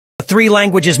Three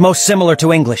languages most similar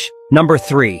to English. Number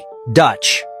 3.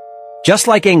 Dutch. Just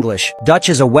like English, Dutch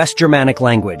is a West Germanic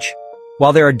language.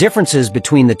 While there are differences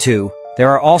between the two,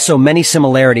 there are also many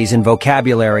similarities in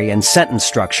vocabulary and sentence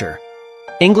structure.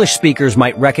 English speakers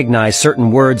might recognize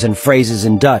certain words and phrases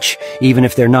in Dutch, even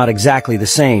if they're not exactly the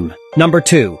same. Number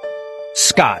 2.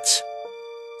 Scots.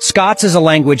 Scots is a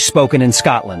language spoken in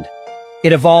Scotland.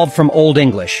 It evolved from Old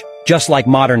English, just like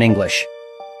modern English.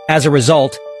 As a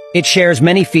result, it shares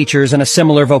many features and a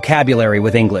similar vocabulary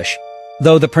with English,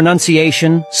 though the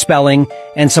pronunciation, spelling,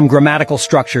 and some grammatical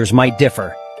structures might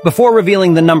differ. Before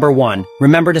revealing the number 1,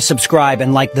 remember to subscribe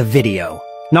and like the video.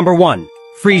 Number 1.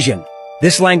 Frisian.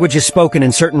 This language is spoken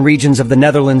in certain regions of the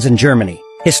Netherlands and Germany.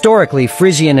 Historically,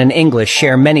 Frisian and English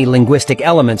share many linguistic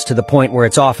elements to the point where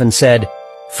it's often said,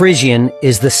 Frisian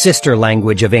is the sister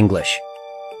language of English.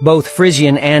 Both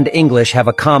Frisian and English have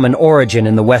a common origin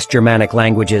in the West Germanic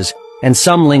languages, and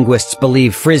some linguists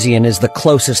believe Frisian is the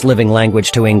closest living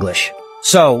language to English.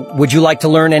 So, would you like to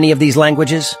learn any of these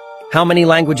languages? How many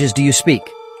languages do you speak?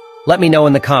 Let me know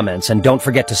in the comments and don't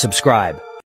forget to subscribe.